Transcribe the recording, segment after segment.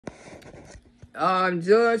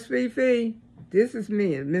Judge Fifi, this is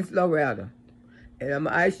me, Miss Loretta, and I'm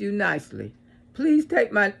gonna ask you nicely. Please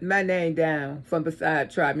take my name down from beside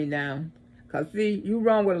Try Me Now. Cause see, you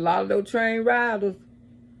wrong with a lot of those train riders,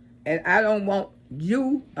 and I don't want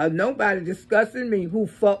you or nobody discussing me who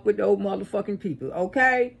fuck with those motherfucking people,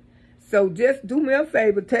 okay? So just do me a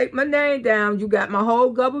favor, take my name down. You got my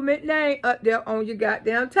whole government name up there on your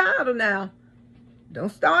goddamn title now. Don't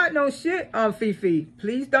start no shit on Fifi.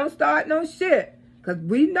 Please don't start no shit. Because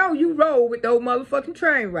we know you roll with those motherfucking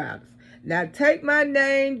train riders. Now take my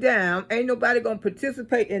name down. Ain't nobody going to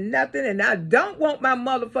participate in nothing. And I don't want my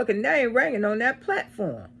motherfucking name ringing on that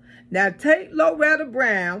platform. Now take Loretta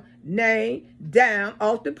Brown name down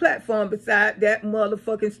off the platform beside that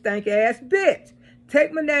motherfucking stank ass bitch.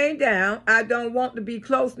 Take my name down. I don't want to be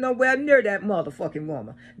close nowhere near that motherfucking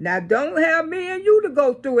woman. Now, don't have me and you to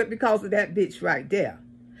go through it because of that bitch right there.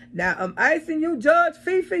 Now, I'm asking you, Judge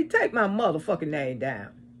Fifi, take my motherfucking name down.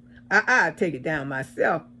 I take it down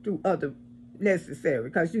myself through other necessary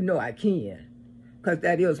because you know I can. Because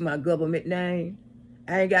that is my government name.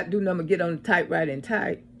 I ain't got to do nothing but get on the typewriter and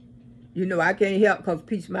type. You know I can't help because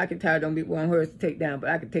Peach McIntyre don't be one hers to take down, but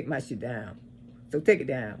I can take my shit down. So take it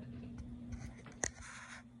down.